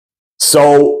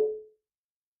So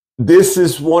this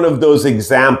is one of those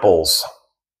examples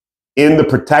in the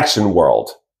protection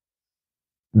world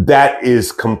that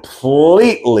is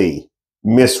completely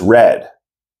misread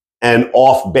and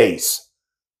off base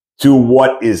to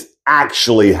what is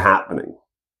actually happening.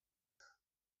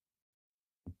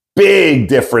 Big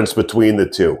difference between the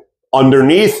two.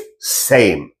 Underneath,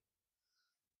 same.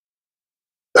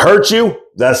 Hurt you?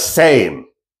 The same.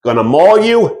 Gonna maul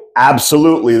you?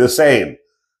 Absolutely the same.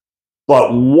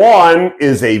 But one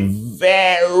is a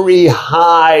very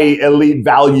high elite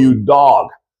value dog.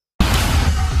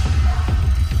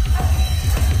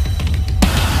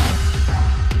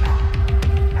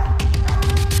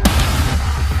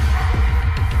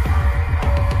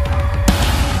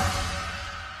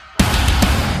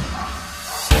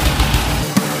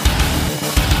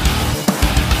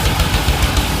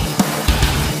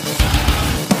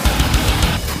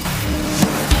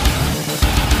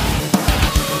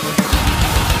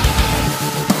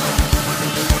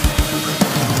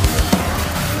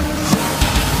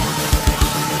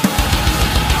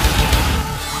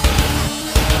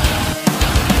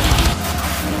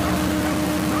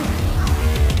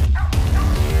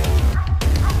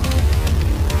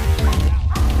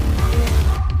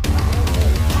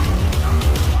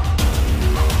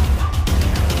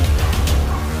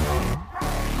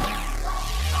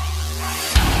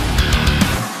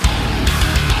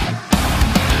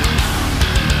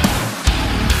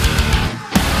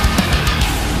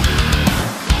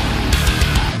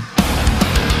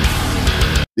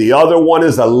 The other one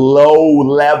is a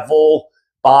low-level,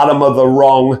 bottom of the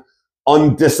rung,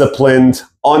 undisciplined,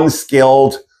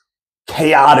 unskilled,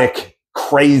 chaotic,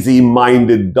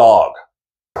 crazy-minded dog.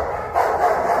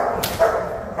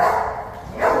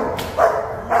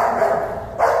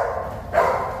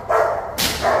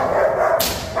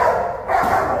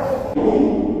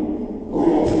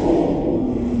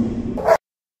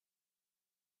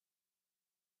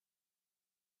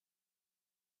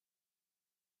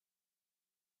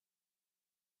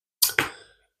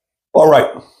 All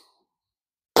right,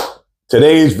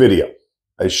 today's video.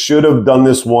 I should have done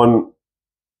this one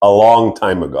a long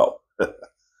time ago,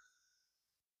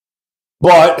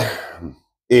 but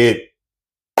it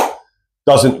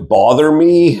doesn't bother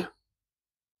me,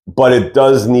 but it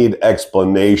does need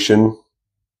explanation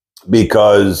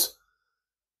because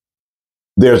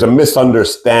there's a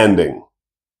misunderstanding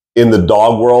in the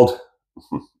dog world,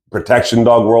 protection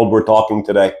dog world we're talking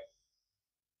today,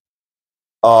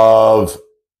 of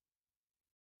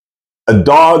a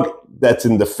dog that's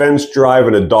in defense drive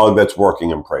and a dog that's working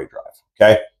in prey drive,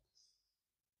 okay?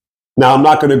 Now, I'm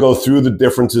not going to go through the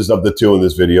differences of the two in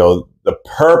this video. The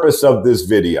purpose of this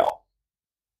video,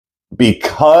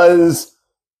 because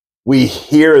we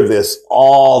hear this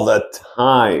all the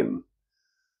time,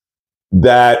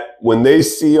 that when they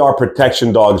see our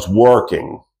protection dogs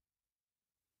working,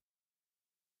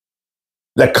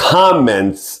 the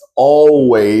comments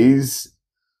always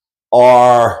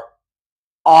are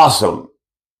awesome,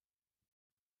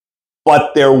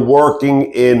 but they're working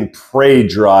in prey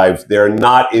drive. They're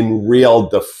not in real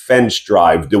defense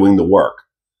drive doing the work.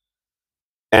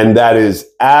 And that is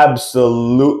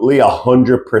absolutely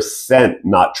 100%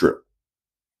 not true.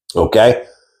 Okay?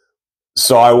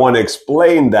 So I want to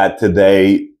explain that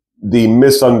today, the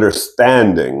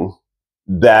misunderstanding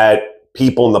that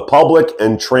people in the public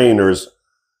and trainers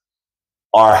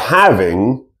are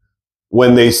having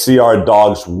when they see our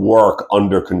dogs work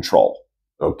under control,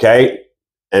 okay?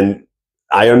 And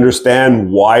I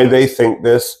understand why they think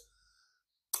this,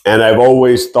 and I've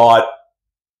always thought,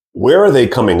 where are they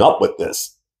coming up with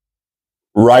this?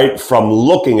 Right from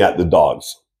looking at the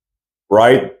dogs,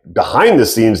 right? Behind the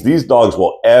scenes, these dogs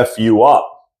will F you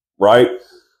up, right?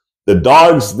 The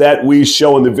dogs that we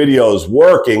show in the videos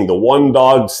working, the one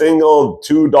dog single,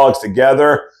 two dogs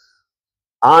together,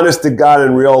 honest to God,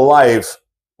 in real life,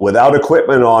 without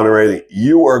equipment on or anything,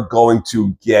 you are going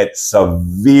to get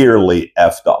severely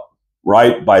effed up,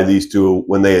 right, by these two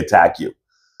when they attack you.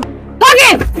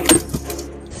 Okay.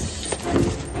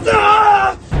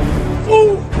 Ah!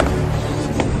 Ooh!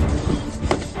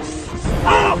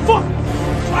 Ah, fuck!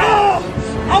 Ah!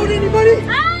 Out, anybody?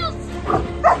 Out!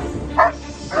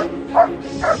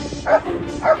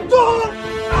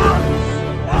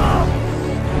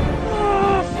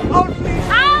 Out, please!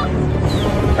 Out!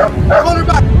 Hold her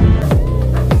back!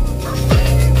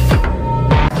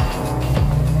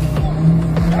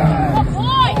 Oh,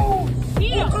 boy!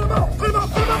 Get him! Put him out! Put him out!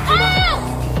 Put him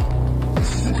out!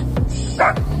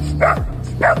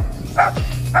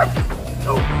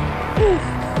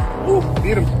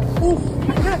 Beat him.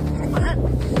 My hand. My hand.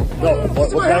 No,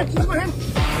 what's that? He's my hand.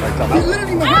 He's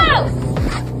literally my hand.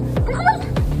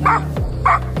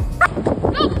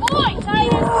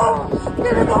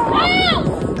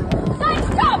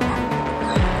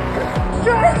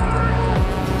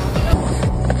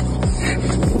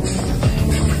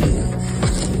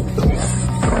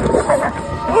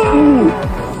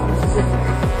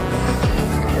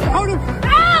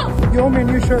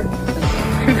 sure.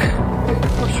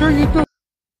 I'm sure you do.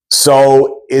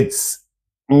 So it's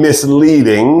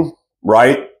misleading,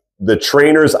 right? The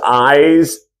trainer's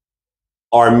eyes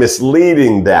are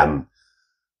misleading them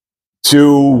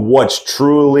to what's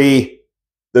truly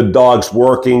the dog's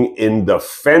working in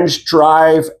defense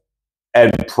drive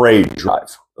and prey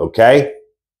drive, okay?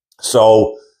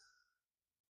 So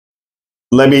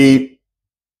let me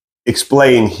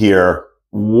explain here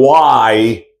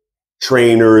why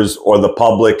trainers or the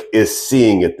public is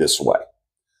seeing it this way.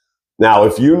 Now,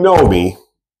 if you know me,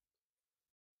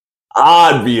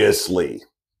 obviously,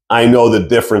 I know the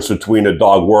difference between a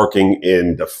dog working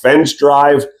in defense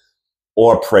drive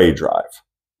or prey drive,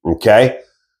 okay?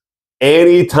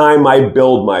 Anytime I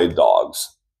build my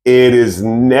dogs, it is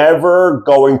never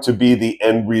going to be the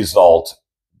end result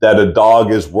that a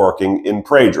dog is working in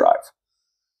prey drive.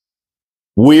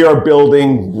 We are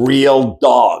building real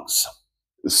dogs.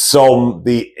 So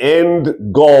the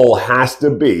end goal has to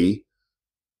be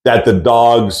that the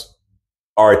dogs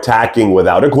are attacking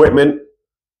without equipment.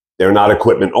 They're not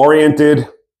equipment oriented.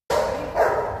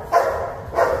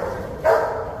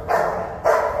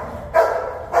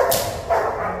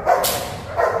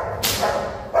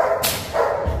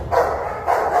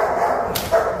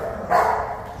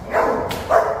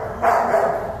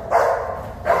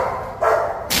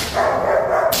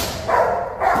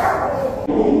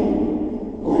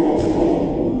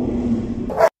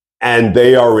 And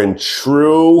they are in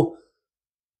true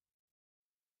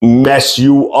mess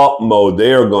you up mode.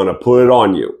 They are going to put it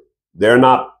on you. They're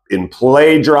not in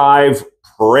play drive,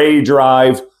 prey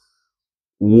drive.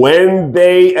 When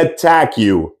they attack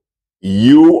you,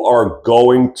 you are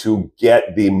going to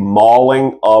get the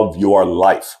mauling of your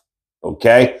life.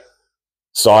 Okay?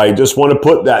 So I just want to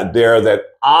put that there, that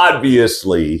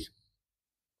obviously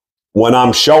when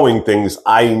I'm showing things,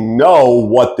 I know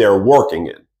what they're working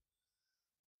in.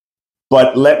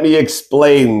 But let me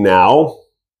explain now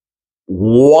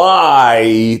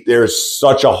why there's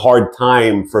such a hard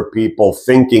time for people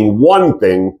thinking one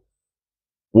thing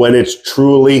when it's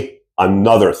truly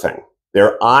another thing.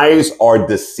 Their eyes are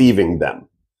deceiving them.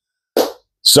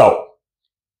 So,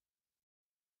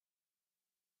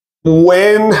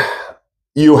 when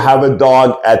you have a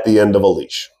dog at the end of a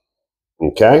leash,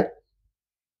 okay?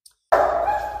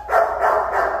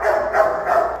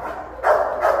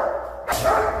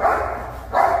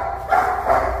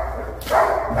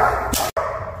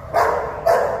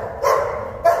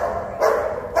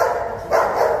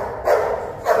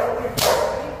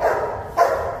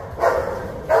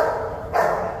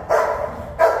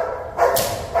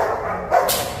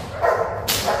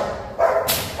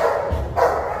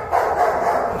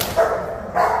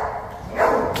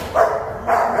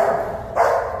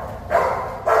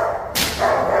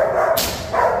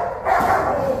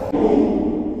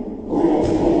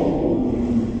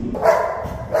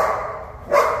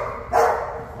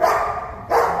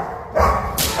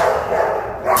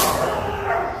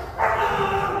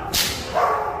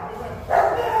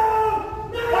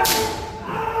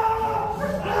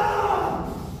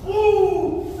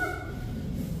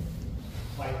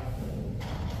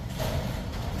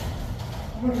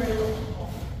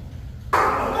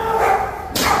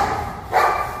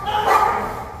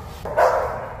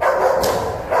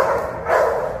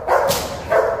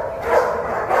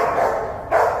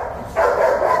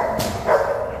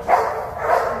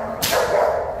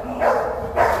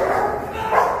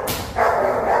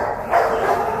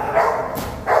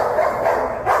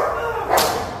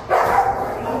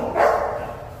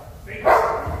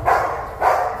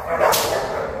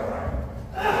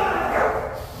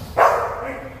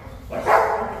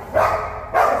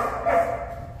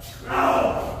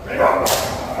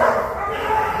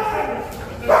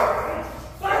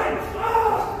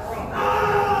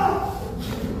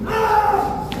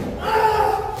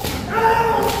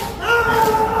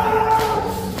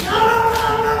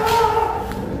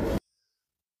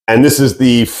 And this is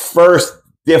the first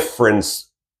difference,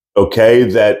 okay,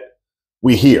 that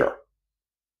we hear.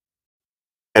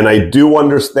 And I do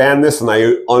understand this, and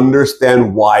I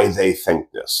understand why they think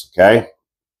this, okay?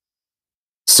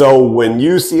 So when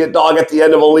you see a dog at the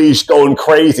end of a leash going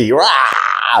crazy,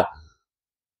 rah,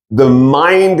 the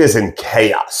mind is in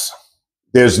chaos.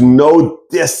 There's no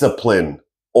discipline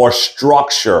or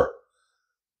structure.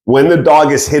 When the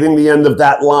dog is hitting the end of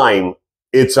that line,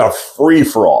 it's a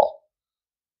free-for-all.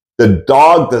 The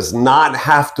dog does not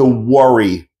have to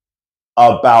worry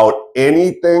about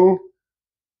anything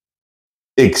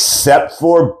except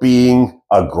for being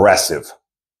aggressive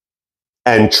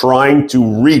and trying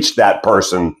to reach that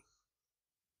person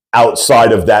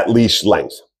outside of that leash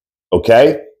length,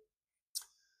 okay?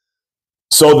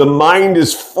 So the mind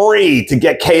is free to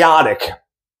get chaotic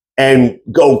and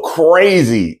go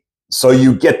crazy. So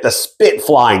you get the spit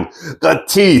flying, the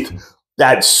teeth,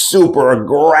 that super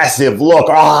aggressive look,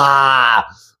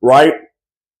 right?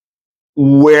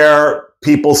 Where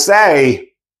people say,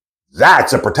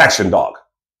 that's a protection dog.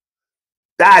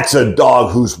 That's a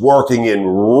dog who's working in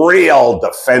real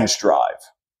defense drive,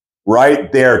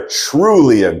 right? They're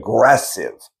truly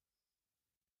aggressive.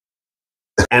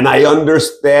 And I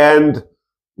understand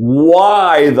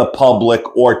why the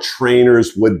public or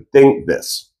trainers would think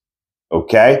this,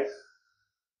 okay?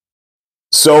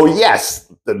 So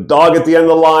yes, the dog at the end of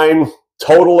the line,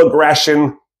 total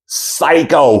aggression,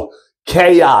 psycho,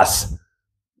 chaos,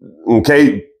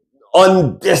 okay?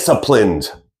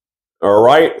 Undisciplined, all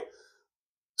right?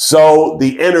 So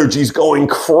the energy's going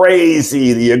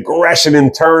crazy, the aggression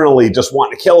internally, just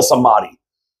wanting to kill somebody.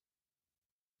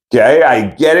 Okay, I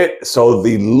get it. So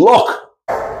the look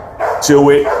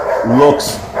to it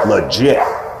looks legit.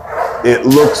 It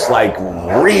looks like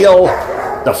real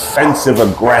defensive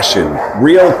aggression,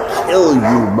 real kill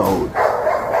you mode.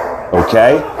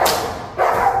 Okay?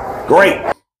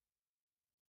 Great.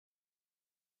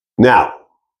 Now,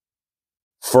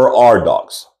 for our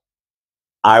dogs,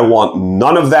 I want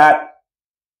none of that.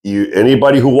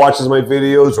 Anybody who watches my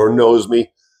videos or knows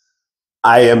me,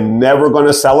 I am never going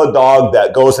to sell a dog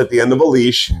that goes at the end of a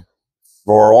leash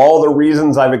for all the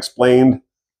reasons I've explained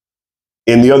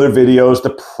in the other videos,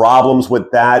 the problems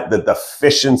with that, the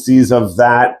deficiencies of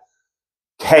that,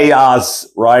 chaos,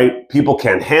 right? People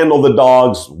can't handle the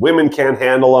dogs. Women can't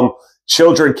handle them.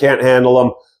 Children can't handle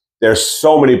them. There's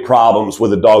so many problems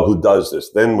with a dog who does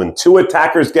this. Then when two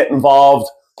attackers get involved,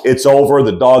 it's over.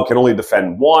 The dog can only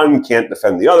defend one, can't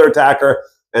defend the other attacker,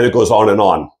 and it goes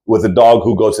on with a dog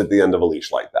who goes at the end of a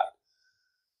leash like that.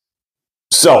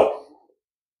 So,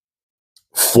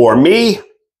 for me,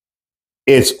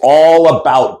 it's all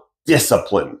about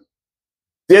discipline.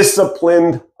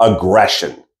 Disciplined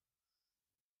aggression.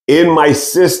 In my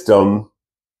system,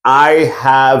 I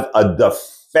have a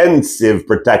defensive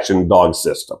protection dog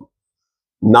system,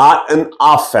 not an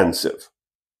offensive.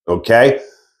 Okay?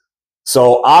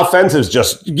 So offensive is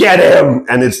just get him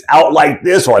and it's out like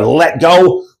this, or let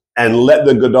go and let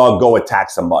the good dog go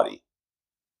attack somebody.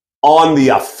 On the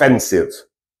offensive,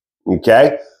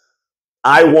 okay?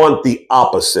 I want the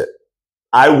opposite.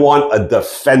 I want a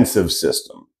defensive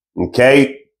system,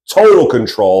 okay? Total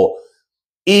control,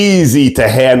 easy to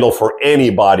handle for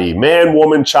anybody, man,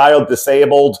 woman, child,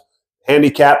 disabled,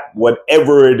 handicapped,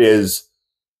 whatever it is,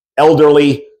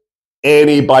 elderly,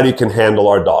 anybody can handle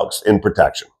our dogs in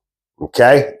protection.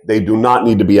 Okay? They do not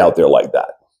need to be out there like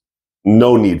that.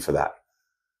 No need for that.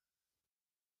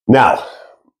 Now,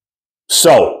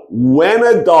 so when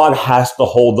a dog has to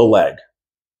hold the leg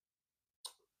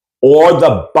or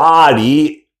the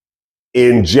body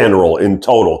in general, in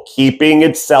total, keeping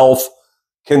itself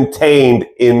contained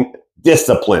in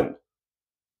discipline,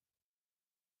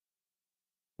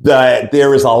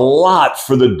 there is a lot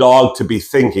for the dog to be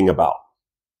thinking about.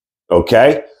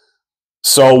 Okay?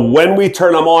 So when we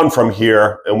turn them on from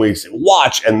here and we say,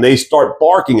 watch, and they start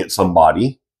barking at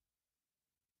somebody,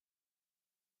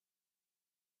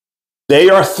 they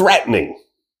are threatening,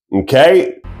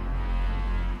 okay?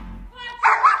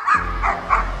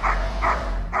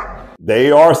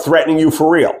 They are threatening you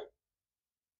for real.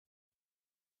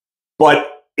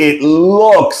 But it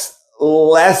looks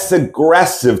less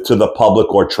aggressive to the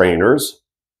public or trainers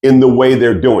in the way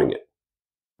they're doing it.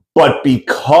 But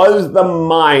because the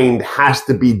mind has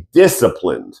to be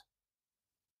disciplined,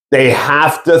 they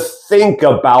have to think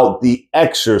about the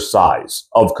exercise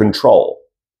of control.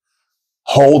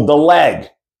 Hold the leg.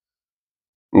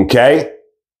 Okay?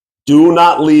 Do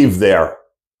not leave there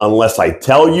unless I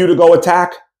tell you to go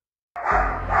attack.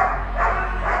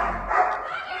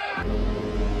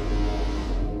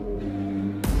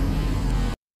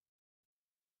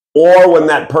 Or when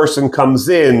that person comes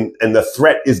in and the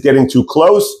threat is getting too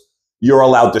close, you're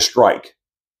allowed to strike.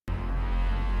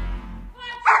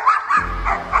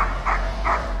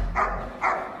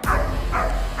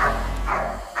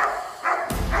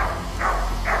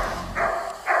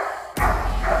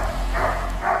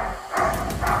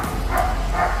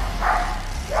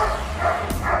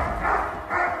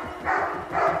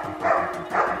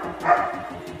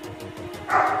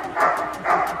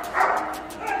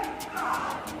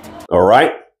 All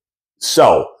right?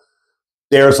 So,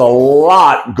 there's a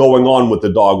lot going on with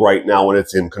the dog right now when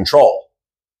it's in control.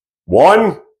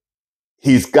 One,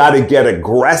 he's got to get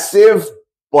aggressive,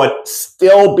 but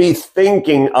still be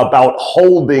thinking about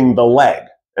holding the leg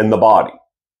and the body.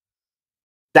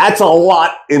 That's a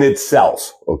lot in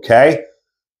itself, okay?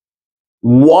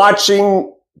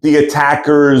 watching the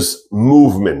attacker's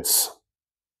movements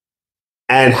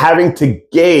and having to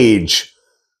gauge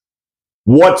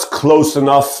what's close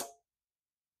enough,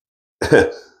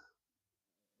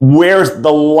 where's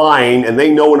the line, and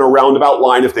they know in a roundabout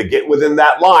line, if they get within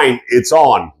that line, it's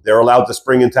on. They're allowed to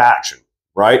spring into action,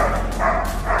 right?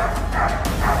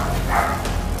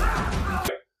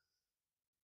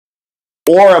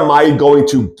 Or am I going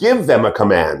to give them a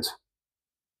command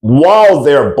while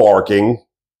they're barking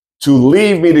to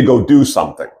leave me to go do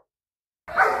something?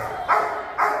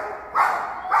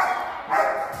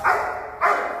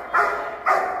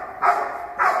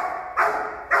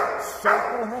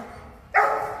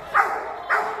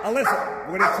 Now listen,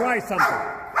 we're going to try something.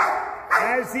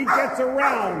 As he gets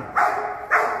around,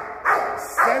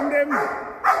 send him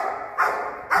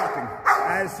talking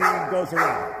as he goes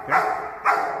around, okay?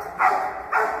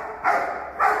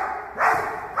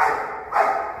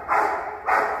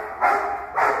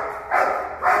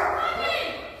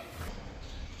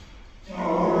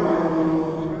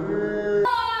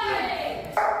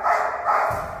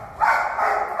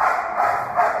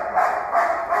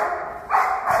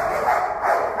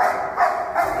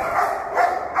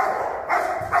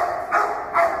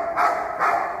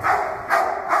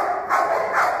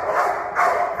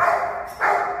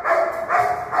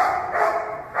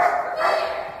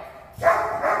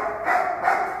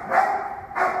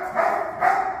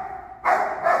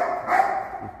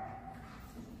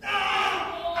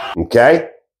 Okay?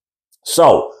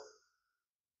 So,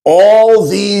 all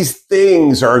these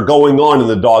things are going on in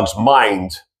the dog's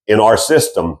mind in our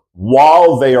system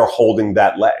while they are holding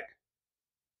that leg.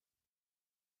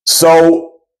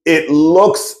 So, it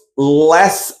looks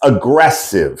less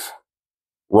aggressive,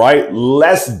 right?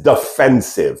 Less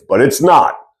defensive, but it's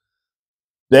not.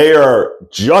 They are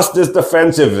just as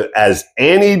defensive as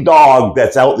any dog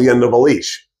that's out the end of a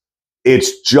leash.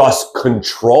 It's just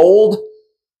controlled,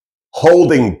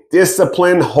 holding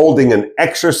discipline, holding an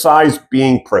exercise,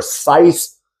 being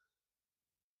precise,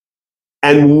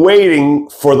 and waiting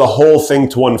for the whole thing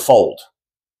to unfold.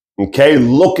 Okay?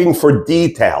 Looking for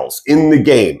details in the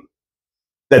game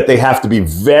that they have to be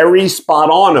very spot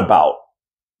on about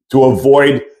to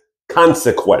avoid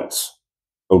consequence.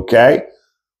 Okay?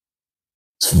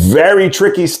 It's very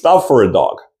tricky stuff for a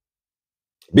dog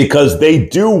because they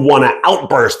do want to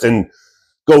outburst and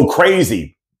go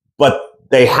crazy, but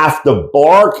they have to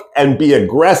bark and be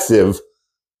aggressive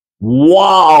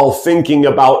while thinking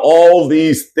about all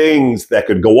these things that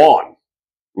could go on.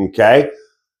 Okay?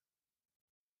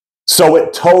 So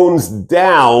it tones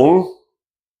down,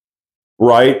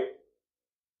 right,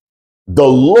 the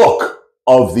look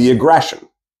of the aggression.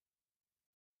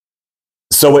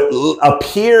 So it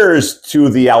appears to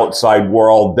the outside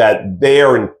world that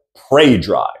they're in prey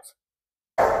drive.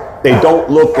 They don't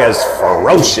look as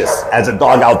ferocious as a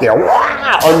dog out there.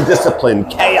 Wah! Undisciplined,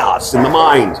 chaos in the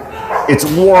mind. It's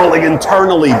whirling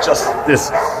internally, just this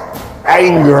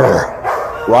anger,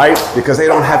 right? Because they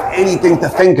don't have anything to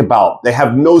think about. They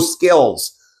have no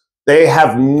skills. They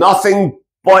have nothing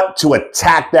but to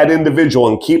attack that individual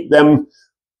and keep them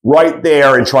right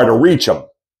there and try to reach them.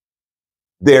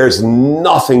 There's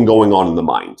nothing going on in the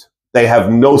mind. They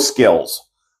have no skills,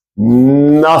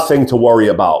 nothing to worry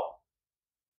about.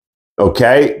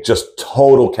 Okay? Just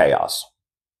total chaos.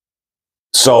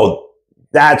 So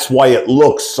that's why it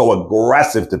looks so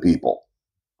aggressive to people.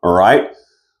 All right?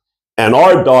 And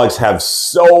our dogs have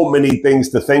so many things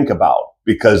to think about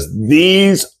because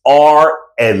these are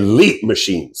elite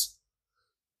machines.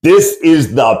 This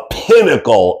is the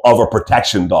pinnacle of a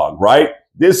protection dog, right?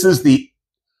 This is the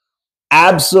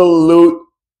absolute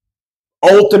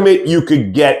ultimate you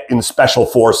could get in special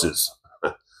forces.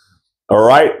 All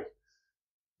right?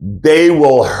 They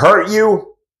will hurt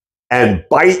you and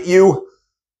bite you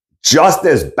just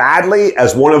as badly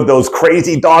as one of those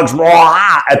crazy dogs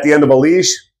raw at the end of a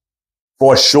leash,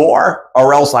 for sure,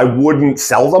 or else I wouldn't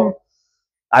sell them.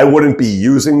 I wouldn't be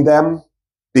using them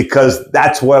because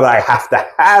that's what I have to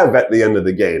have at the end of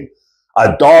the game.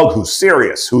 A dog who's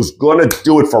serious, who's going to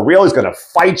do it for real. He's going to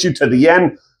fight you to the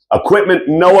end. Equipment,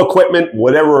 no equipment,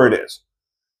 whatever it is.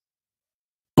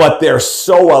 But they're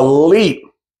so elite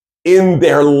in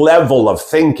their level of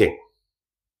thinking,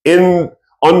 in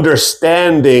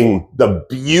understanding the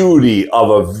beauty of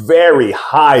a very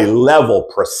high level,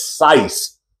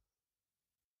 precise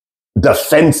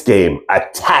defense game,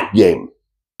 attack game.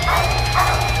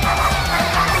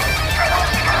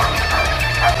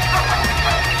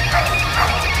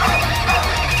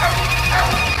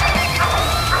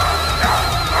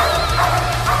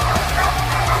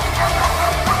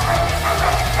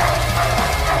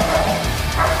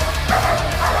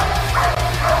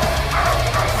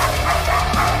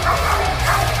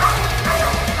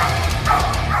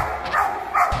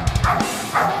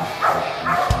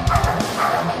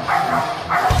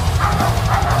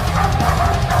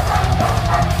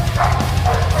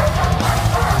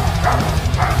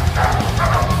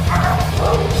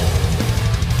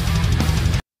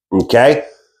 Okay?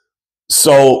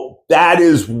 So that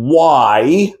is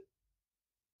why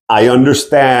I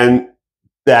understand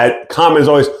that comments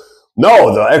always,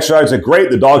 no, the exercises are great,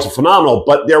 the dogs are phenomenal,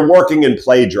 but they're working in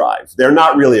play drive. They're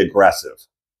not really aggressive.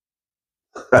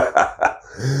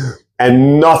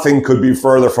 And nothing could be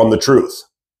further from the truth,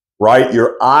 right?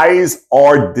 Your eyes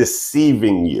are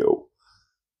deceiving you.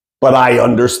 But I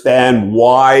understand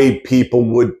why people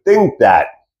would think that,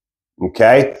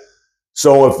 okay?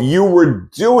 So if you were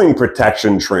doing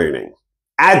protection training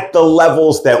at the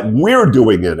levels that we're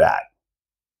doing it at,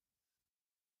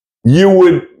 you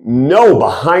would know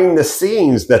behind the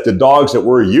scenes that the dogs that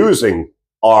we're using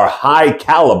are high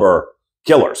caliber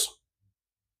killers,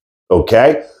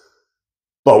 okay?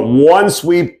 But once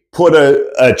we put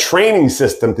a training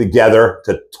system together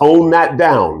to tone that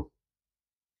down,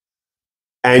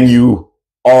 and you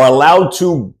are allowed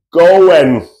to go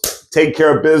and take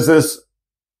care of business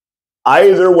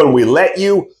either when we let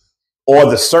you or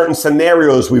the certain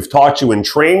scenarios we've taught you in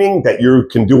training that you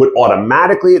can do it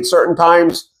automatically at certain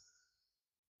times,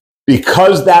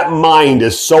 because that mind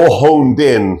is so honed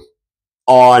in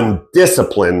on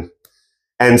discipline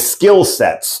and skill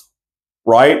sets,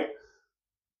 right?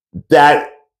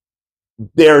 That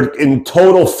they're in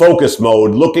total focus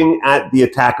mode looking at the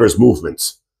attacker's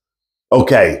movements.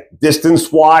 Okay,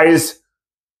 distance-wise,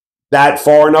 that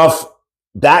far enough,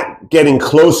 that getting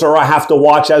closer I have to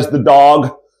watch as the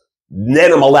dog.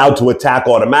 Then I'm allowed to attack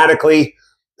automatically.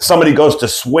 Somebody goes to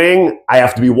swing, I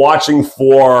have to be watching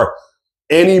for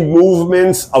any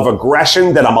movements of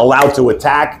aggression that I'm allowed to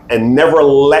attack and never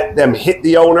let them hit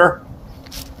the owner.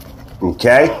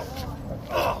 Okay?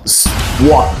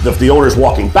 If the owner's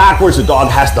walking backwards, the dog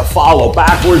has to follow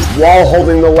backwards while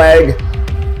holding the leg,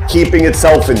 keeping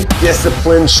itself in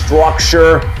discipline,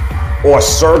 structure, or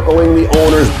circling the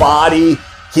owner's body,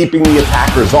 keeping the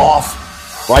attackers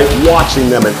off, right? Watching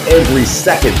them at every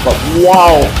second, but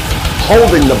while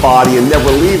holding the body and never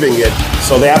leaving it.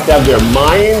 So they have to have their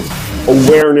mind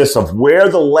awareness of where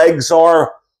the legs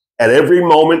are at every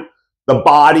moment, the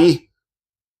body,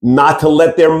 not to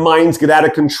let their minds get out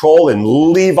of control and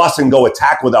leave us and go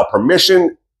attack without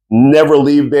permission, never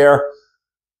leave there.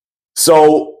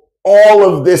 So all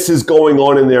of this is going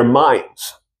on in their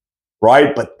minds,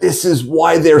 right? But this is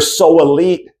why they're so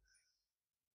elite,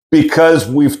 because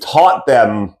we've taught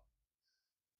them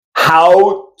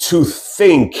how to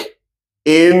think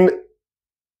in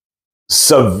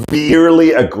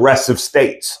severely aggressive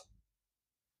states,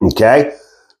 okay?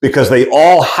 Because they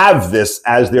all have this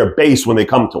as their base when they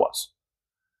come to us.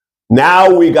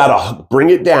 Now we got to bring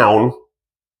it down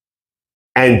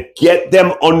and get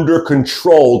them under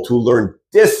control to learn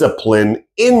discipline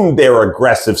in their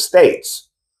aggressive states.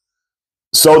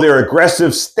 So their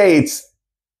aggressive states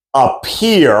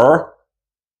appear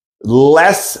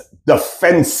less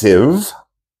defensive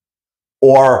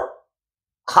or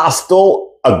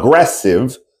hostile,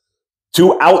 aggressive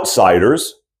to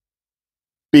outsiders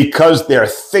because they're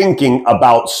thinking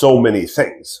about so many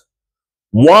things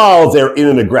while they're in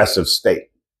an aggressive state.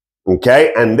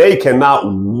 Okay? And they cannot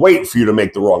wait for you to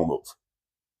make the wrong move.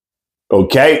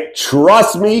 Okay?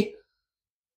 Trust me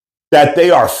that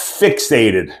they are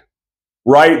fixated,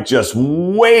 right? Just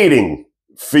waiting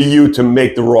for you to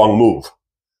make the wrong move,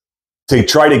 to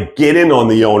try to get in on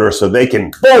the owner so they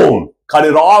can, boom, cut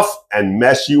it off and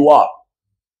mess you up.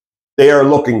 They are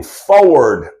looking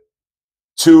forward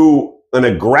to an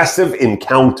aggressive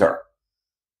encounter.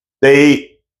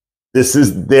 This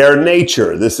is their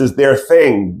nature. This is their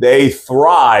thing. They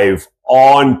thrive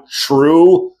on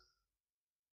true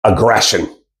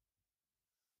aggression.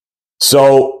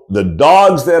 So the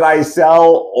dogs that I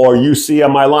sell or you see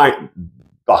on my line,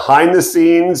 behind the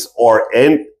scenes or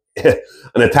an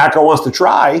attacker wants to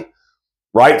try,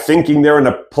 right, thinking they're in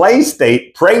a play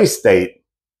state, prey state,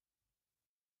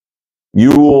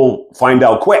 you will find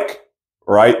out quick,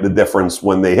 right, the difference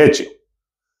when they hit you.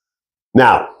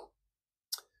 Now,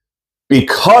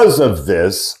 because of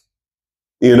this,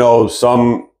 you know,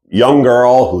 some young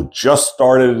girl who just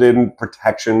started in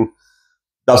protection,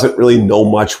 doesn't really know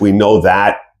much, we know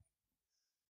that,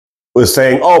 was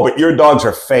saying, oh, but your dogs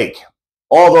are fake.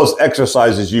 All those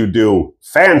exercises you do,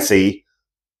 fancy,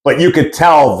 but you could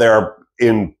tell they're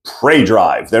in prey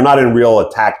drive. They're not in real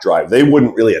attack drive. They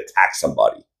wouldn't really attack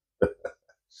somebody.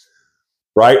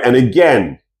 Right? And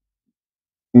again,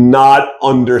 not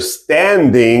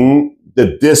understanding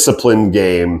the discipline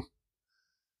game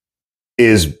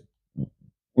is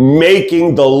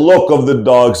making the look of the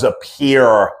dogs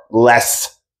appear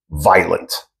less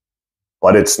violent.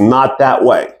 But it's not that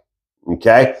way.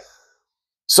 Okay?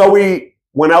 So we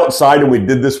went outside and we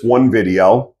did this one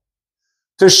video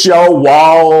to show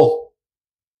while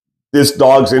this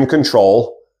dog's in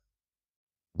control,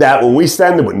 that when we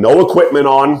send him with no equipment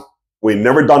on, we've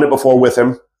never done it before with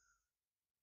him,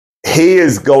 he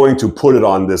is going to put it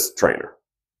on this trainer,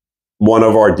 one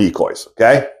of our decoys,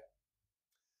 okay?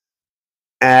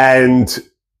 And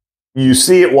you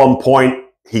see at one point,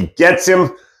 he gets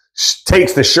him,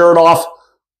 takes the shirt off,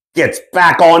 gets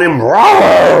back on him,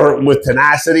 roar, with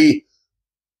tenacity.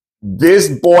 This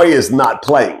boy is not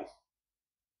playing.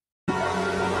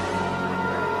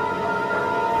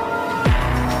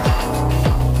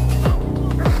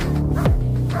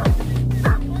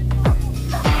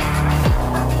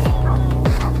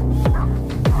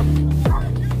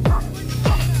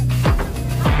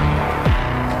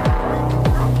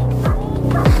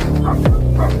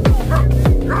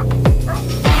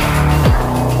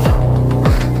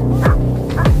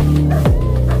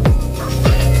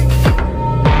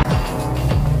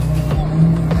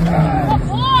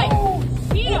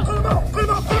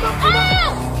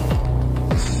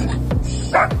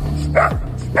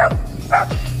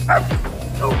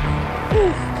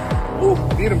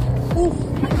 Beat him. Ooh,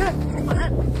 my hand. My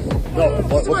hand. No,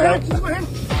 what hand? He's my hand.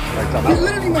 He's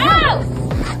literally my hand.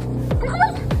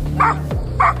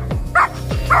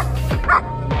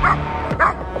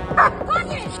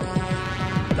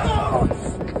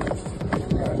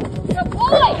 Good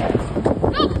boy!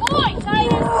 Good boy,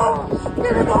 Titus!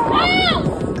 Get him off! Ow!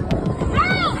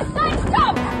 Ow! Nice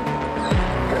job!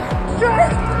 Good boy!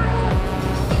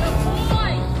 Good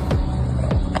boy!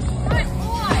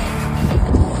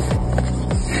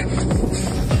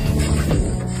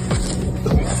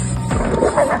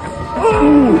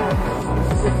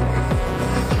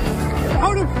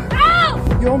 Out him!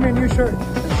 Ow! You owe me a new shirt.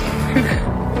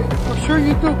 I'm sure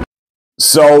you do.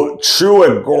 So true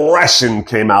aggression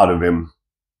came out of him.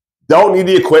 Don't need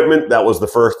the equipment. That was the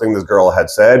first thing this girl had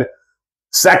said.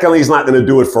 Secondly, he's not going to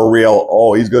do it for real.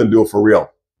 Oh, he's going to do it for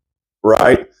real.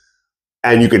 Right?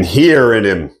 And you can hear in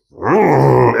him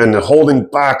and the holding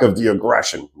back of the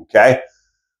aggression. Okay?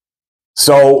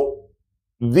 So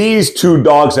these two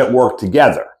dogs that work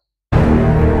together,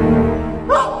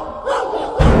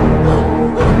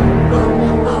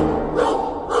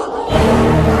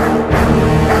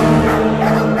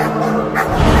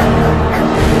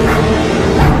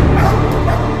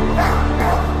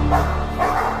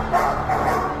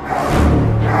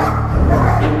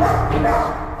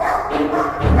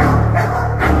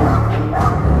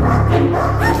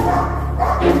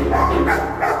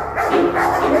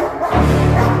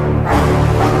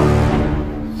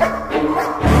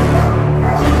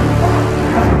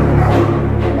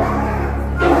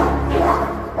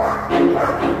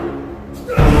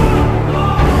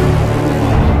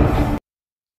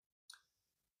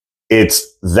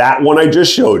 it's that one I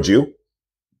just showed you,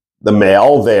 the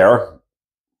male there.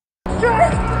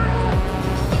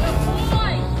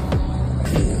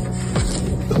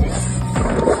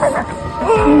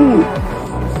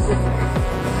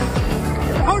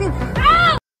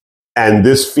 And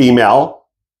this female,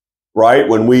 right,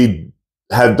 when we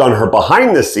have done her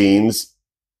behind the scenes,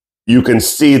 you can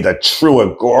see the true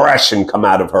aggression come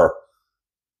out of her.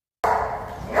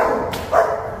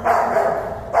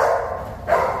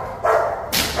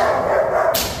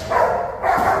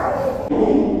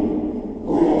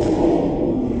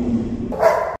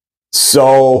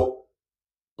 So,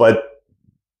 but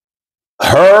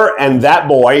her and that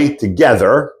boy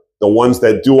together, the ones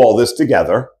that do all this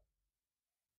together,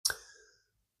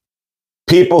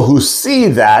 people who see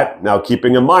that, now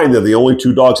keeping in mind they're the only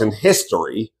two dogs in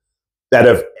history that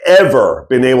have ever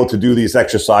been able to do these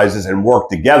exercises and work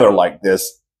together like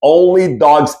this, only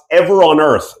dogs ever on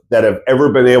earth that have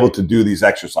ever been able to do these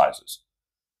exercises.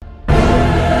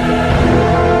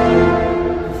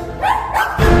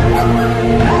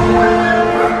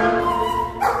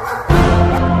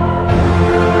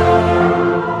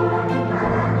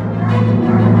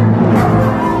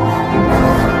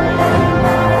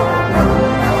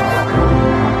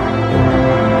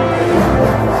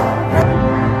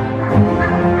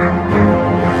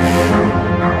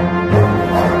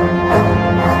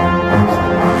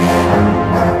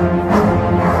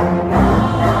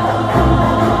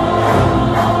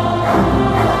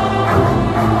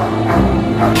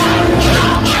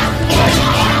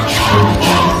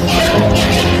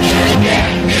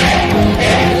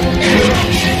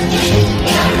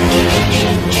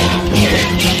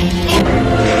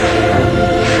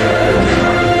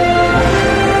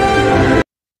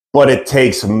 But it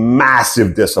takes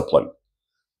massive discipline,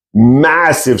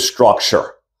 massive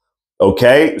structure,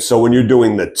 okay? So when you're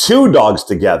doing the two dogs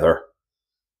together,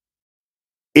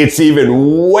 it's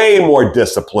even way more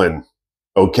discipline,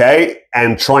 okay?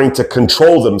 And trying to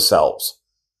control themselves.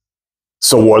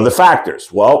 So what are the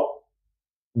factors? Well,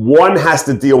 one has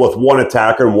to deal with one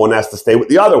attacker and one has to stay with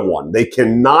the other one. They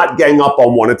cannot gang up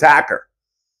on one attacker.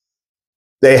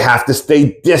 They have to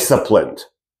stay disciplined.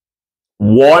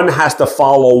 One has to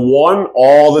follow one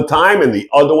all the time and the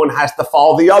other one has to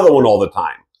follow the other one all the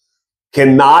time.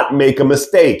 Cannot make a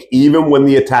mistake, even when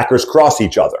the attackers cross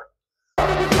each other.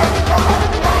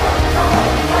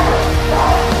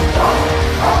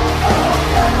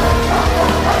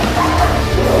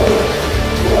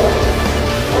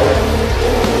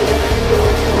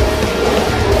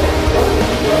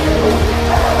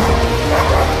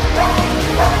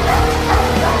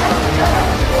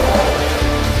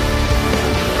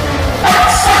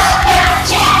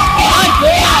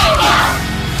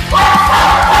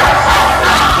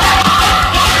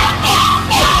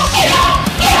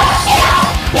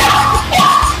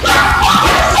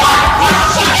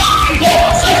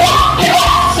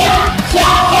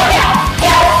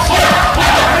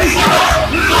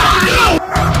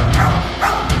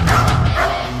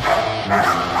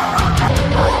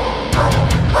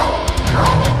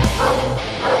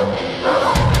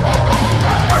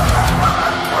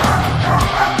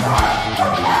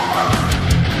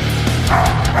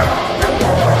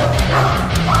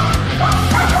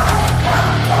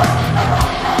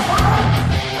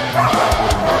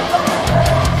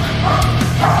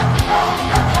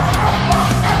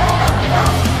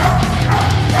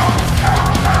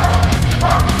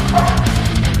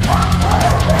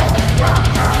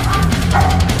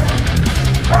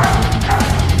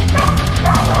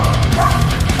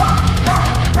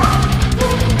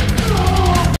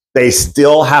 They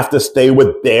still have to stay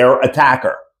with their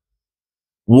attacker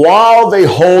while they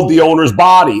hold the owner's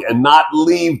body and not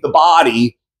leave the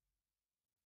body,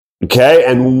 okay,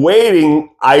 and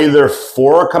waiting either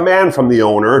for a command from the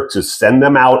owner to send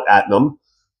them out at them,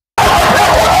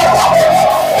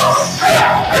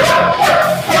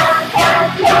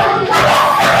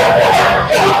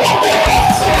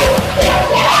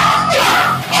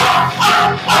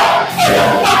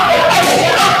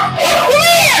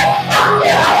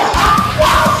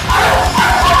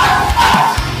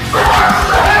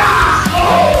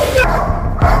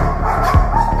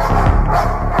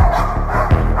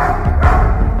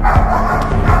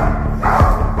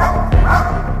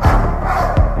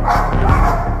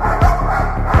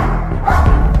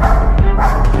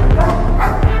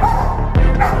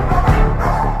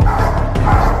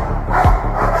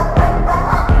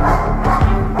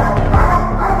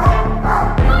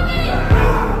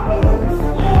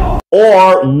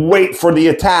 or wait for the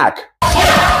attack.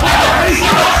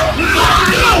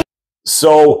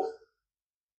 So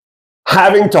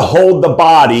having to hold the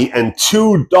body and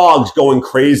two dogs going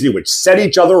crazy, which set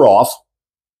each other off,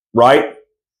 right,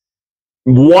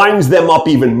 winds them up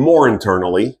even more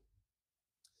internally,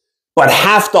 but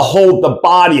have to hold the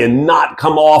body and not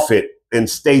come off it and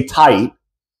stay tight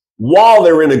while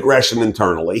they're in aggression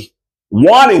internally,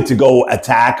 wanting to go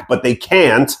attack, but they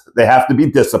can't. They have to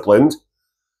be disciplined.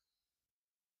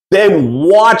 Then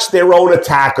watch their own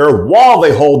attacker while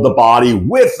they hold the body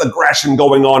with aggression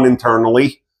going on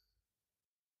internally.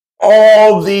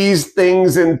 All these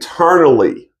things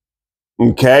internally,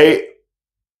 okay?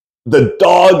 The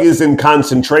dog is in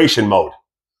concentration mode,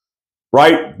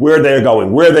 right? Where they're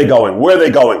going, where are they going, where are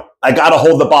they going? I got to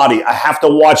hold the body. I have to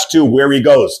watch too where he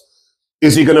goes.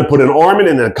 Is he going to put an arm in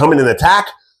and come in and attack?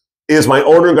 Is my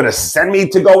owner going to send me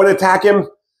to go and attack him?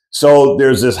 So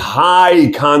there's this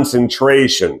high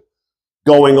concentration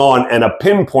going on and a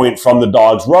pinpoint from the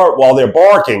dogs while they're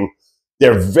barking.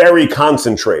 They're very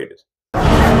concentrated.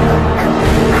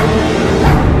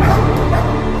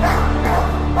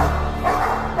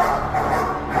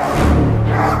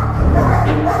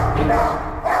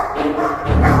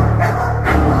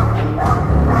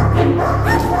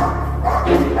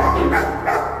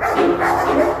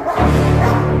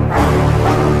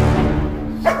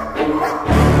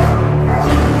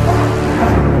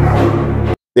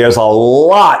 There's a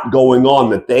lot going on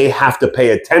that they have to pay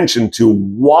attention to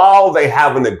while they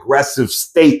have an aggressive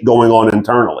state going on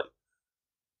internally.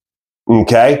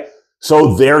 Okay?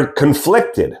 So they're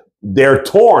conflicted. They're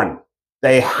torn.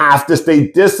 They have to stay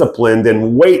disciplined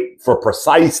and wait for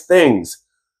precise things.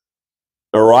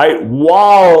 All right?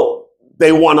 While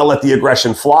they want to let the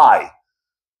aggression fly.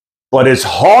 But it's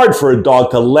hard for a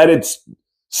dog to let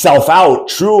itself out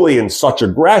truly in such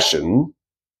aggression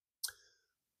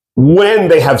when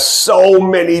they have so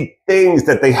many things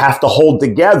that they have to hold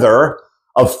together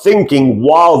of thinking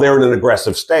while they're in an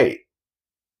aggressive state.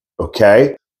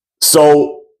 Okay?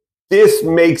 So this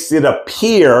makes it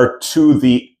appear to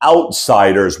the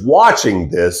outsiders watching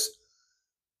this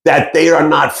that they are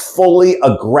not fully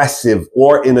aggressive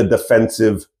or in a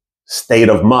defensive state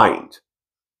of mind.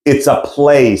 It's a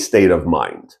play state of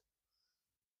mind.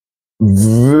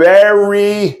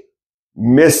 Very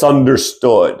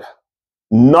misunderstood.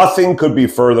 Nothing could be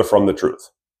further from the truth.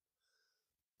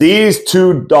 These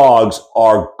two dogs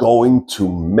are going to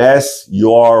mess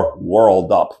your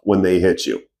world up when they hit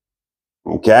you.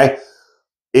 Okay?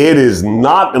 It is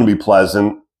not going to be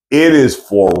pleasant. It is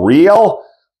for real.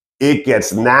 It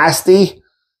gets nasty.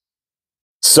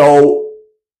 So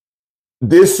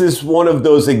this is one of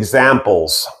those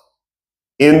examples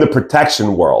in the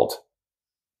protection world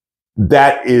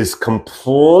that is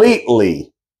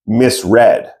completely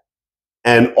misread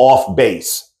and off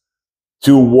base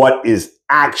to what is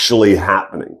actually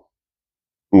happening.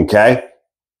 Okay?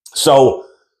 So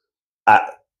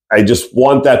I just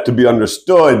want that to be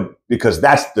understood because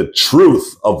that's the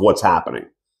truth of what's happening.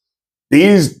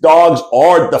 These dogs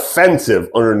are defensive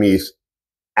underneath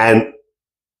and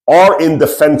are in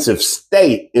defensive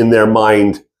state in their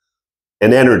mind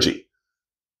and energy.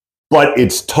 But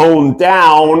it's toned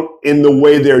down in the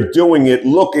way they're doing it,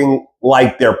 looking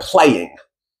like they're playing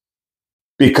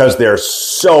because they're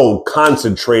so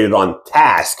concentrated on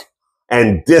task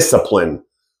and discipline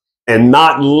and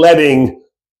not letting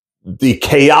the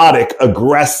chaotic,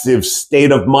 aggressive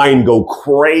state of mind go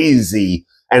crazy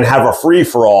and have a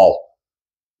free-for-all,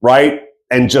 right?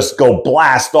 And just go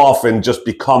blast off and just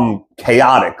become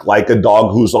chaotic like a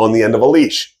dog who's on the end of a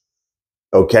leash,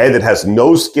 okay? That has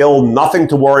no skill, nothing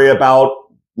to worry about,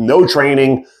 no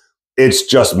training. It's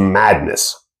just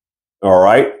madness, all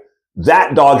right?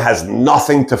 That dog has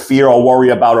nothing to fear or worry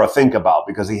about or think about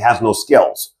because he has no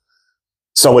skills.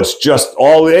 So it's just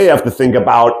all they have to think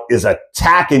about is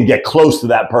attack and get close to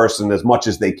that person as much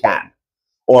as they can,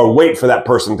 or wait for that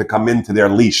person to come into their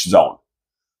leash zone.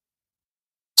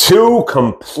 Two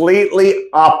completely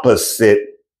opposite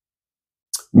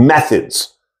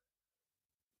methods,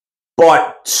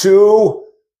 but two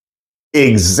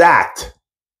exact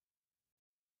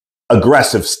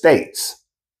aggressive states.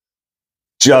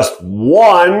 Just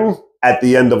one at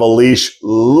the end of a leash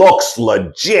looks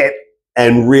legit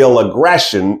and real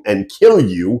aggression and kill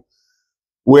you,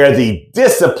 where the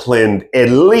disciplined,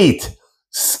 elite,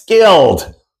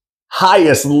 skilled,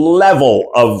 highest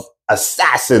level of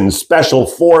assassins, special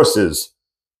forces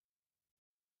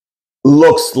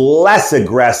looks less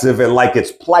aggressive and like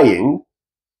it's playing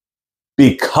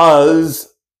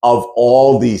because of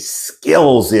all the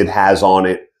skills it has on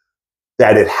it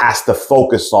that it has to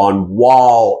focus on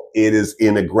while it is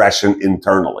in aggression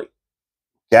internally.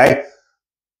 Okay?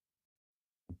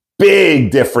 Big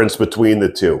difference between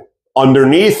the two.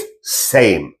 Underneath,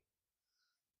 same.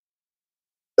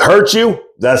 Hurt you?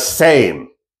 The same.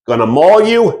 Gonna maul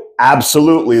you?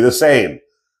 Absolutely the same.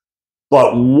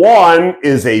 But one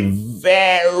is a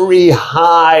very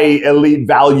high elite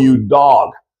value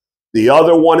dog. The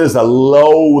other one is a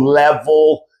low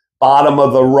level, bottom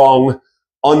of the rung,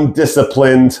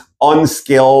 undisciplined,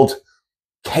 unskilled,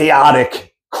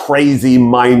 chaotic, crazy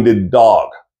minded dog.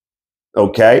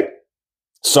 Okay?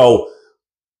 So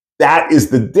that is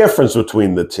the difference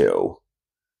between the two.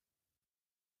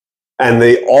 And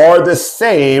they are the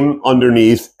same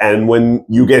underneath. And when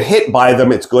you get hit by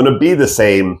them, it's going to be the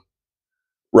same,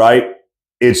 right?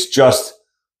 It's just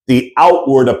the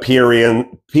outward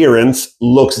appearance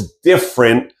looks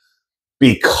different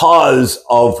because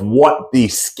of what the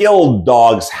skilled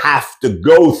dogs have to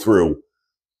go through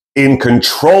in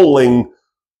controlling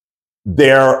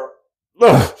their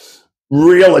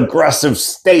real aggressive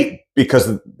state,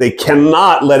 because they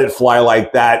cannot let it fly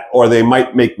like that or they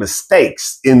might make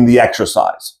mistakes in the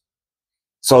exercise.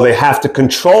 So they have to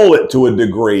control it to a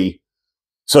degree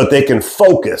so that they can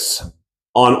focus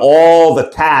on all the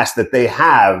tasks that they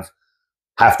have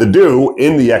to do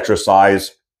in the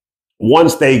exercise.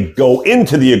 Once they go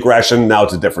into the aggression, now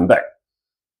it's a different thing.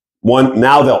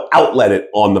 Now they'll outlet it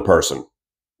on the person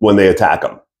when they attack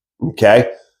them.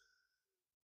 Okay?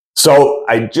 So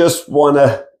I just want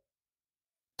to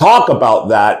talk about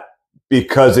that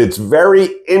because it's very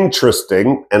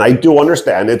interesting and I do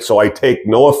understand it, so I take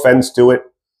no offense to it.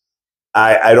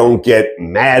 I don't get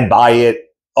mad by it.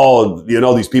 Oh,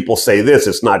 these people say this,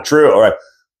 it's not true. Or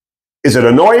is it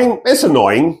annoying? It's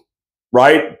annoying,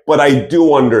 right? But I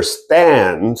do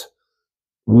understand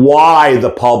why the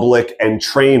public and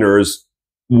trainers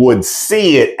would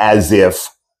see it as if,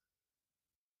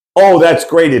 oh, that's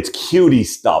great, it's cutie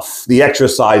stuff. The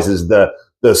exercises, the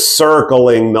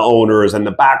circling the owners and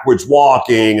the backwards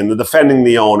walking and the defending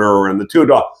the owner and the two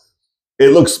dog. It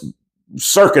looks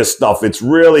circus stuff. It's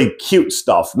really cute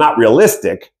stuff. Not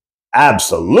realistic.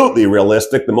 Absolutely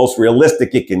realistic. The most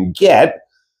realistic it can get.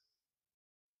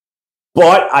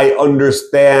 But I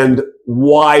understand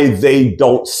why they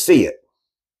don't see it,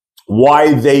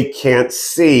 why they can't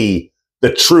see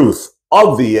the truth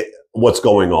of what's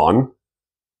going on.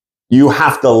 You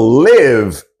have to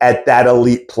live at that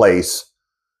elite place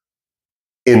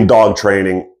in dog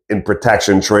training, in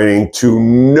protection training, to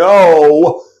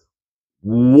know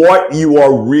what you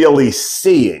are really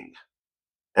seeing.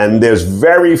 And there's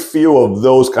very few of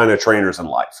those kind of trainers in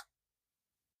life.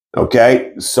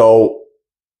 Okay? So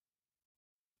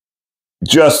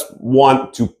just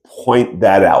want to point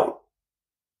that out.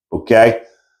 Okay?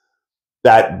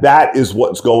 That is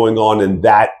what's going on, and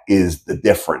that is the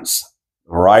difference.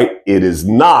 All right? It is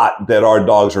not that our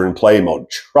dogs are in play mode.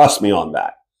 Trust me on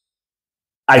that.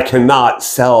 I cannot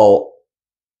sell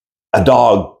a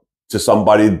dog to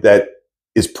somebody that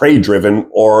is prey driven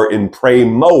or in prey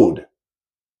mode,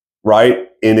 right?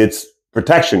 In its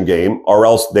protection game, or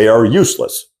else they are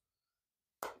useless.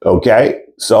 Okay?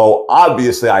 So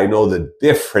obviously I know the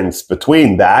difference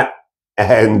between that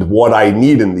and what I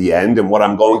need in the end and what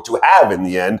I'm going to have in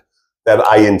the end that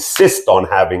I insist on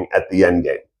having at the end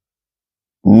game.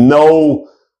 No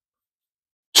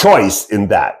choice in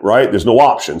that, right? There's no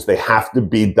options. They have to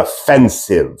be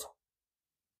defensive.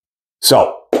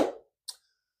 So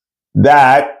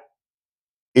that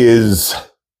is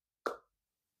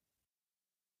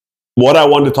what I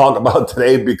wanted to talk about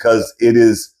today, because it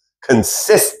is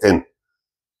consistent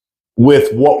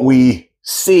with what we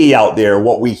see out there,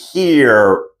 what we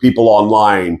hear people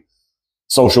online,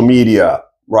 social media,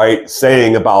 right,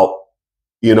 saying about,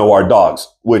 our dogs,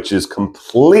 which is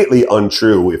completely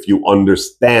untrue if you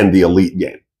understand the elite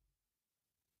game.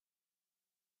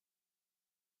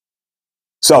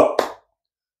 So,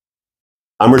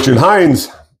 I'm Richard Hines,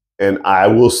 and I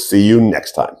will see you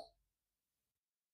next time.